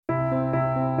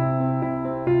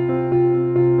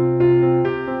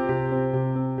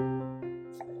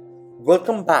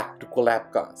Welcome back to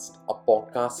Collabcast, a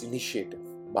podcast initiative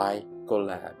by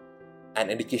Collab, an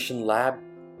education lab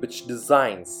which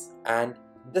designs and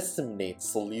disseminates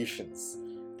solutions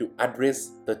to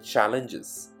address the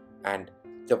challenges and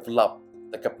develop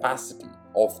the capacity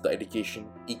of the education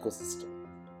ecosystem.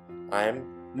 I am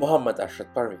Muhammad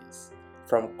Arshad Parvez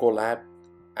from Collab,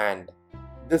 and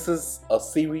this is a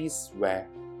series where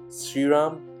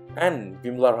Sriram and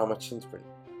Vimala Ramachandran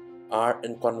are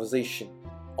in conversation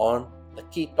on the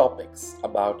key topics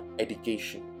about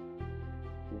education,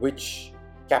 which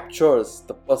captures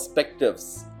the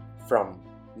perspectives from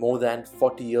more than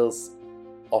 40 years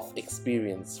of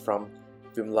experience from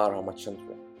Vimala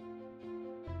Ramachandran.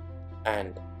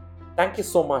 And thank you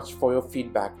so much for your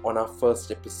feedback on our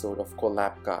first episode of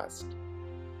Collabcast.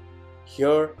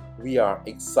 Here we are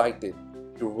excited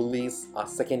to release our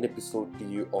second episode to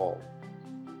you all.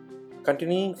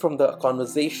 Continuing from the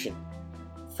conversation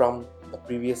from the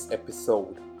previous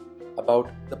episode about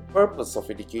the purpose of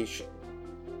education,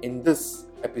 in this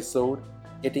episode,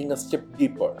 getting a step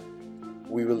deeper,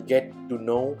 we will get to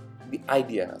know the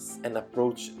ideas and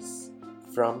approaches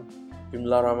from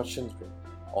Vimala Ramachandran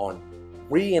on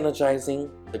re-energizing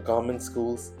the government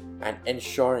schools and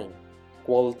ensuring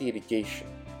quality education.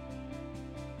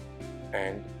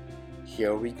 And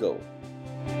here we go.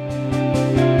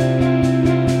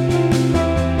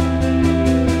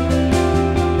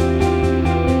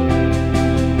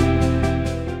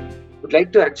 I'd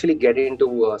like to actually get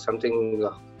into something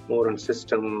more on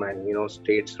system and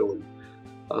state's role.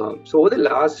 So over the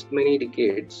last many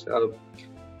decades,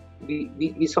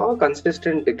 we saw a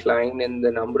consistent decline in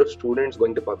the number of students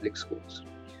going to public schools.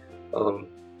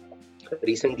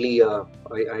 Recently, I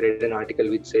read an article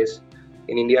which says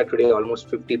in India today almost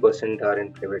 50% are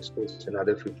in private schools,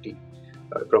 another 50,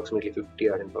 approximately 50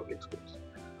 are in public schools.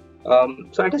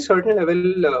 So at a certain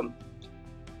level,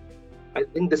 I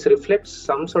think this reflects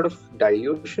some sort of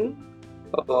dilution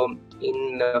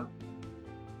in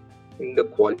the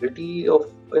quality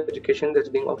of education that's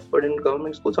being offered in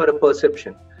government schools, or a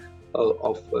perception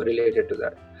of related to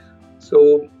that.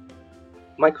 So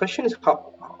my question is,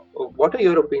 what are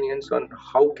your opinions on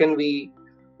how can we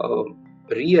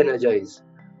re-energize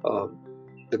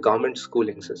the government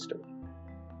schooling system?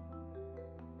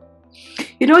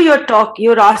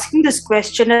 You're asking this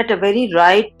question at a very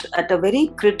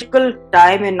critical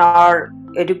time in our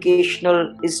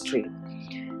educational history.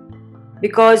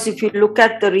 Because if you look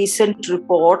at the recent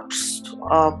reports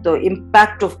of the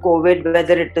impact of COVID,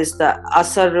 whether it is the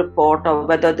ASAR report or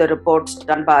whether the reports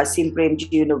done by Asim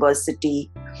Premji University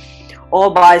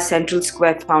or by Central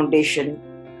Square Foundation,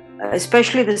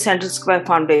 especially the Central Square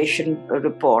Foundation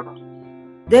report,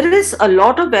 there is a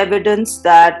lot of evidence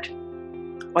that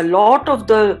a lot of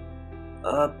the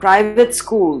private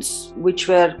schools which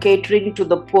were catering to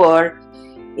the poor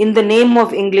in the name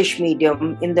of English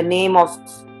medium, in the name of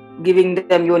giving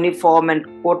them uniform and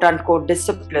quote-unquote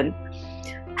discipline,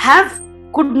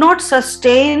 could not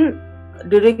sustain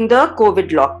during the COVID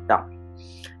lockdown.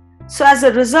 So as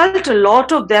a result, a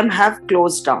lot of them have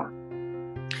closed down.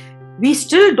 We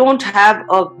still don't have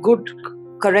a good,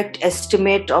 correct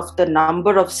estimate of the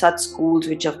number of such schools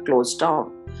which have closed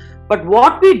down. But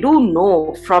what we do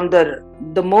know from the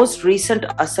most recent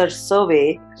ASAR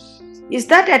survey is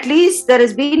that at least there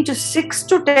has been 6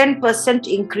 to 10%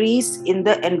 increase in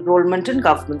the enrollment in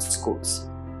government schools.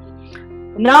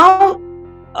 Now,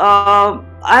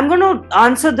 I'm going to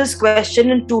answer this question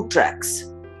in two tracks.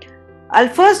 I'll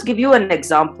first give you an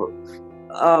example.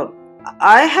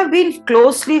 I have been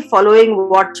closely following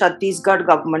what Chhattisgarh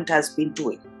government has been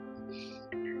doing.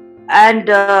 And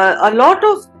a lot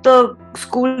of the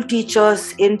school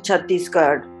teachers in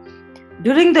Chhattisgarh,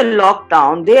 during the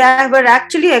lockdown, they were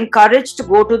actually encouraged to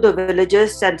go to the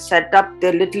villages and set up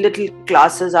their little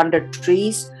classes under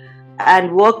trees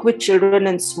and work with children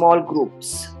in small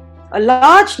groups. A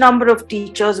large number of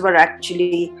teachers were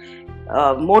actually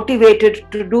motivated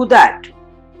to do that.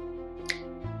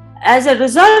 As a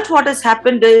result, what has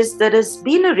happened is there has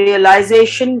been a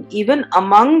realization even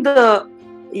among the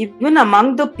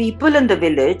people in the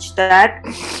village, that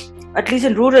at least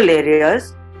in rural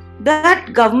areas,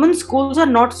 that government schools are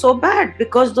not so bad,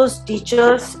 because those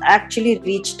teachers actually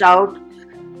reached out.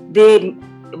 The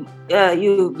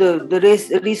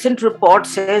recent report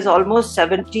says almost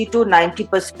 70 to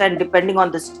 90%, depending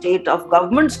on the state, of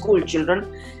government school children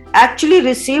actually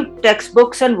received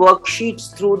textbooks and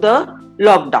worksheets through the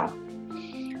lockdown.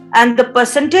 And the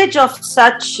percentage of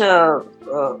such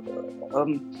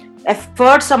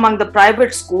efforts among the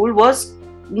private school was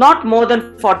not more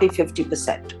than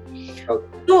 40-50%. Okay.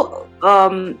 So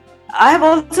I have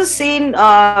also seen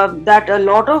that a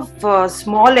lot of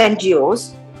small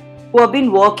NGOs who have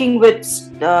been working with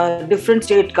different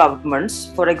state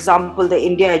governments, for example, the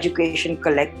India Education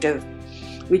Collective,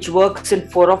 which works in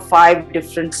 4 or 5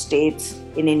 different states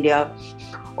in India,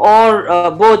 or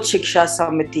both Shiksha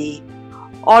Samiti,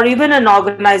 or even an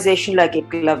organization like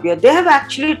Eklavya, they have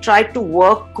actually tried to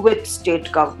work with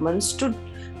state governments to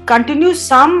continue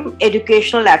some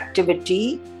educational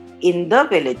activity in the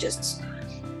villages.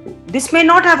 This may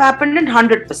not have happened in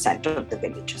 100% of the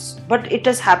villages, but it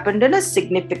has happened in a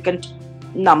significant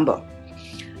number.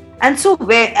 And so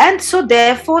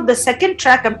therefore, the second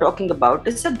track I'm talking about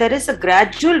is that there is a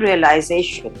gradual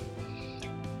realization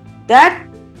that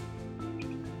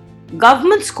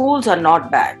government schools are not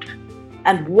bad.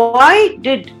 And why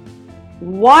did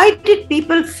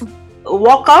people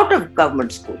walk out of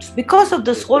government schools? Because of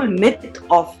this whole myth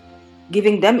of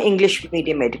giving them English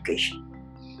medium education.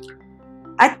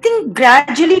 I think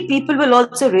gradually people will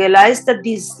also realize that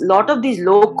lot of these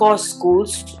low-cost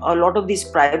schools, or a lot of these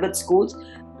private schools,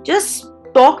 just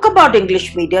talk about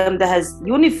English medium. There has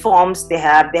uniforms, they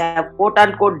have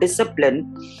quote-unquote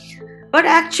discipline, but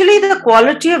actually the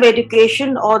quality of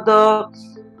education or the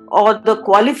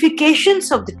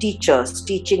qualifications of the teachers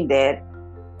teaching there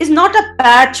is not a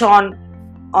patch on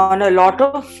a lot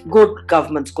of good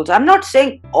government schools. I'm not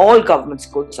saying all government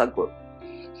schools are good,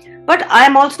 but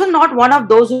I'm also not one of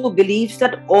those who believes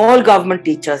that all government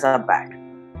teachers are bad.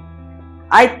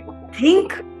 I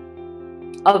think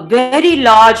a very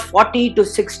large 40 to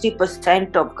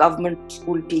 60% of government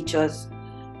school teachers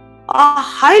are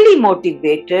highly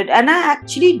motivated and I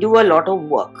actually do a lot of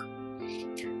work.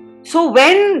 So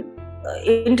when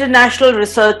international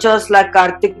researchers like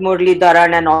Karthik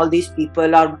Muralidharan and all these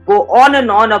people go on and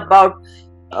on about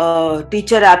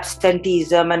teacher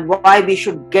absenteeism and why we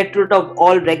should get rid of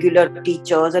all regular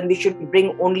teachers and we should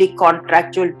bring only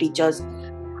contractual teachers,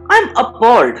 I'm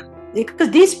appalled,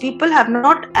 because these people have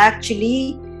not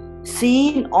actually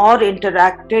seen or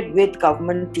interacted with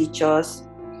government teachers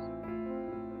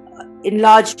in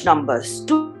large numbers.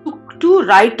 To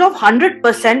write off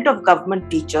 100% of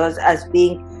government teachers as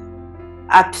being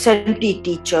absentee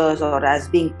teachers or as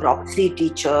being proxy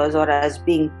teachers or as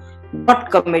being not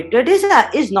committed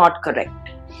is not correct.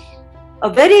 A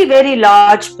very, very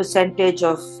large percentage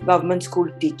of government school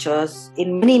teachers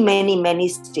in many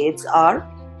states are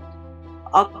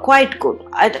quite good.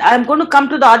 I'm going to come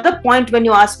to the other point when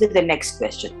you ask me the next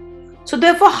question. So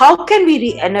therefore, how can we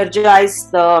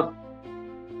re-energize the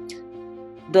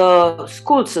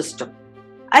school system?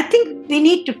 I think we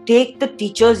need to take the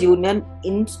teachers' union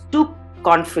into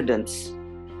confidence.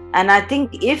 And I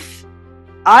think if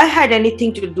I had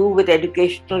anything to do with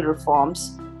educational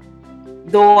reforms,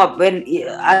 though nobody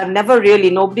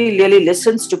really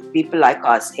listens to people like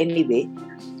us anyway,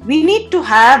 we need to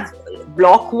have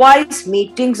block-wise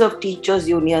meetings of teachers'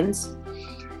 unions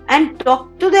and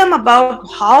talk to them about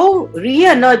how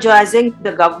re-energizing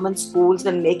the government schools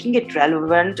and making it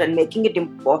relevant and making it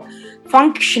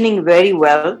functioning very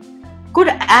well could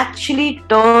actually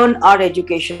turn our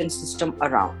education system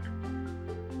around.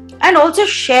 And also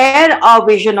share our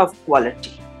vision of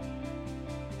quality.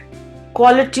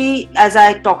 Quality, as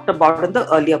I talked about in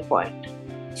the earlier point.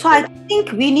 So I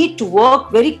think we need to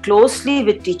work very closely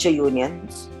with teacher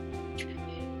unions.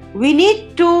 We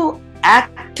need to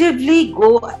actively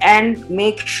go and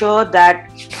make sure that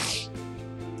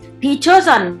teachers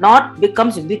are not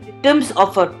becomes victims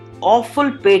of an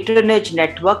awful patronage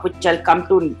network, which I'll come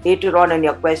to later on in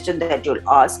your question that you'll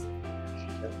ask,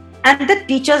 and that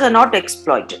teachers are not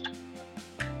exploited.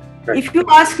 Right. If you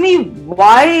ask me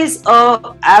why is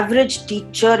an average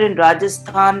teacher in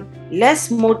Rajasthan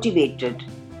less motivated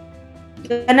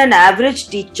than an average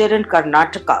teacher in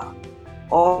Karnataka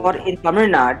or in Tamil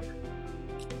Nadu,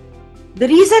 the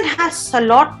reason has a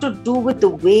lot to do with the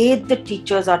way the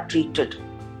teachers are treated.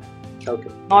 Okay.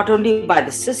 Not only by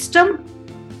the system,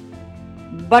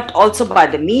 but also by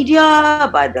the media,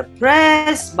 by the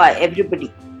press, by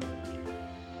everybody.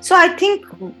 So I think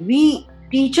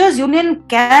teachers' union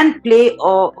can play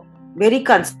a very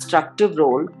constructive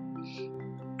role,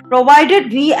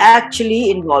 provided we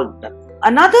actually involve them.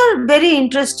 Another very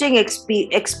interesting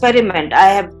experiment,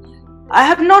 I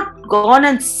have not gone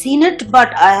and seen it,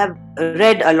 but I have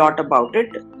read a lot about it,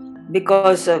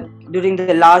 because during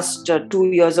the last 2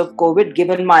 years of COVID,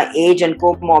 given my age and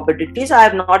comorbidities, I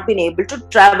have not been able to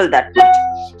travel that much.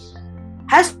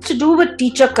 Has to do with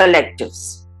teacher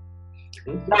collectives.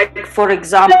 Like, for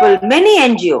example, many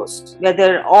NGOs,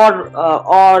 whether or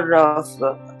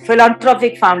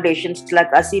philanthropic foundations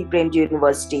like Asim Premji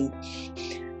University,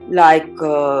 like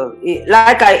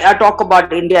I talk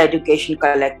about India Education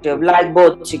Collective, like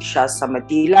both Shiksha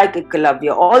Samiti, like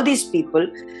Ekalavya, all these people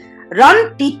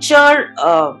run teacher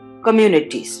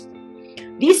communities.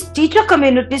 These teacher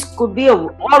communities could be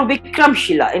or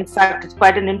Vikramshila. In fact, it's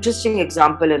quite an interesting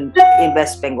example in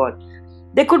West Bengal.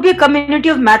 There could be a community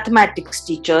of mathematics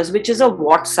teachers, which is a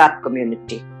WhatsApp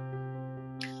community.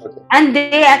 Okay. And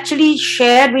they actually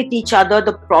share with each other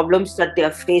the problems that they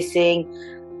are facing,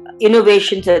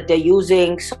 innovations that they're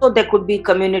using. So there could be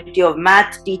community of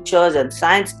math teachers and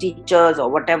science teachers or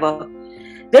whatever.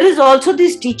 There is also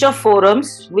these teacher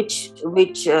forums which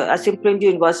Asim Premji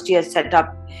University has set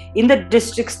up in the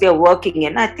districts they are working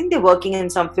in. I think they're working in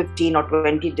some 15 or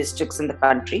 20 districts in the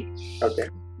country. Okay.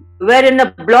 Where in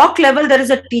a block level there is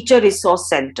a teacher resource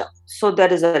center. So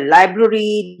there is a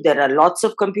library, there are lots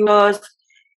of computers,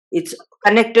 it's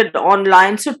connected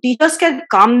online. So teachers can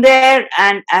come there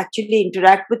and actually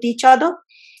interact with each other.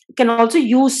 You can also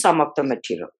use some of the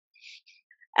material.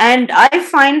 And I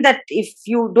find that if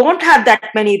you don't have that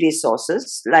many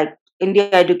resources, like India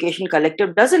Education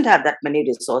Collective doesn't have that many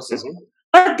resources,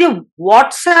 but the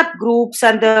WhatsApp groups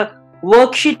and the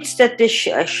worksheets that they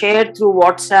share through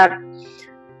WhatsApp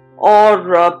or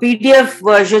PDF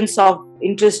versions of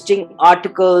interesting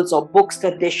articles or books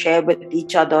that they share with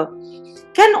each other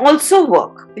can also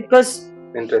work, because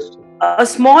Interesting. a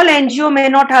small NGO may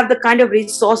not have the kind of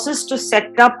resources to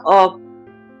set up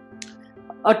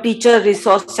a teacher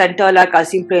resource center like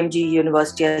Asim Premji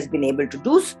University has been able to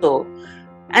do so.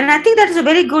 And I think that is a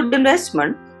very good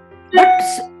investment.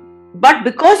 But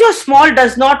because you're small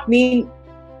does not mean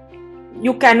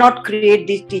you cannot create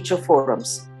these teacher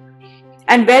forums.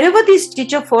 And wherever these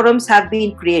teacher forums have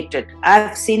been created,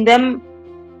 I've seen them.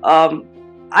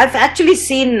 I've actually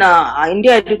seen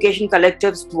India Education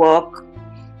Collective's work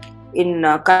in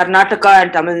Karnataka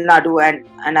and Tamil Nadu,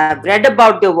 and I've read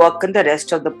about their work in the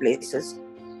rest of the places.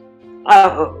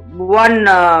 One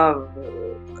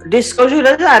disclosure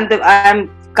is I am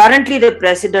currently the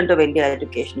president of India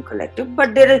Education Collective,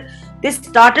 but they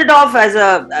started off as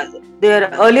their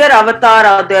earlier avatar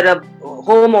or their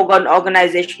home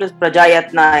organization was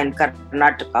Prajayatna in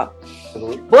Karnataka.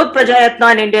 Both Prajayatna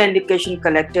and India Education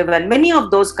Collective and many of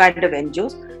those kind of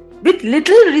NGOs with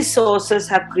little resources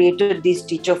have created these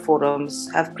teacher forums,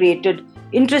 have created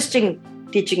interesting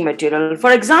teaching material.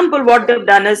 For example, what they've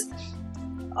done is,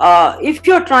 if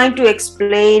you're trying to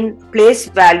explain place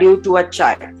value to a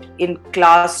child in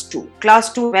class 2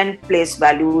 when place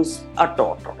values are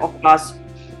taught, or class,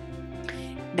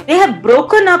 they have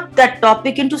broken up that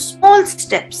topic into small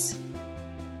steps,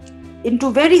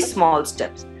 into very small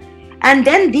steps. And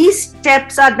then these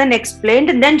steps are then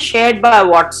explained and then shared by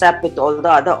WhatsApp with all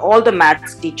the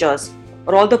maths teachers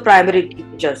or all the primary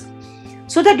teachers,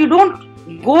 so that you don't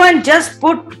go and just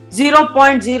put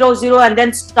 0.00 and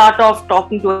then start off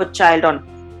talking to a child on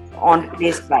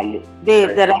place value.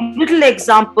 There are little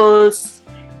examples.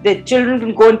 The children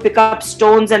can go and pick up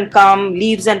stones and come,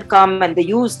 leaves and come, and they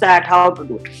use that, how to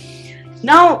do it.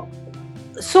 Now,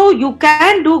 so you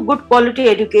can do good quality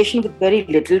education with very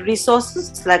little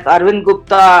resources, like Arvind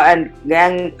Gupta and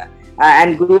gang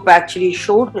and group actually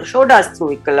showed us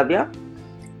through Ekalavya.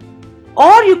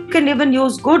 Or you can even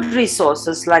use good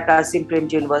resources like Asim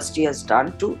Premji University has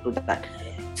done to do that.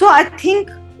 So I think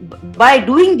by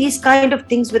doing these kind of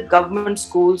things with government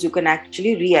schools, you can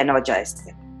actually re-energize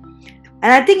them.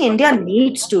 And I think India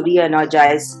needs to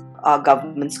re-energize our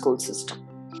government school system.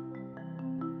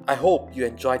 I hope you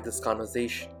enjoyed this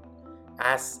conversation.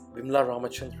 As Vimala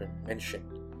Ramachandran mentioned,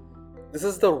 this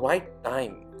is the right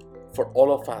time for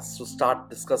all of us to start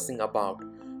discussing about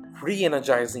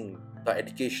re-energizing the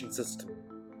education system.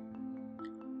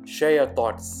 Share your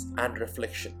thoughts and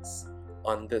reflections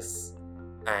on this,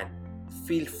 and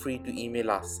feel free to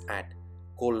email us at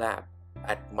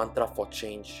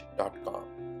collab@mantraforchange.com.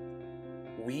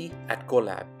 We at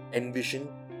Collab envision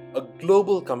a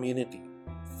global community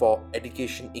for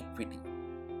education equity.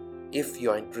 If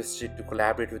you are interested to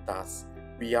collaborate with us,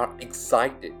 we are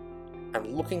excited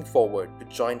and looking forward to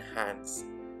join hands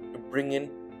to bring in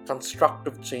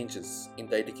constructive changes in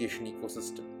the education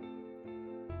ecosystem.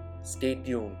 Stay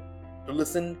tuned to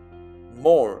listen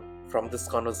more from this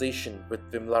conversation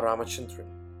with Vimala Ramachandran.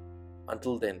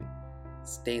 Until then,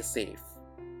 stay safe.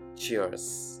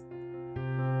 Cheers.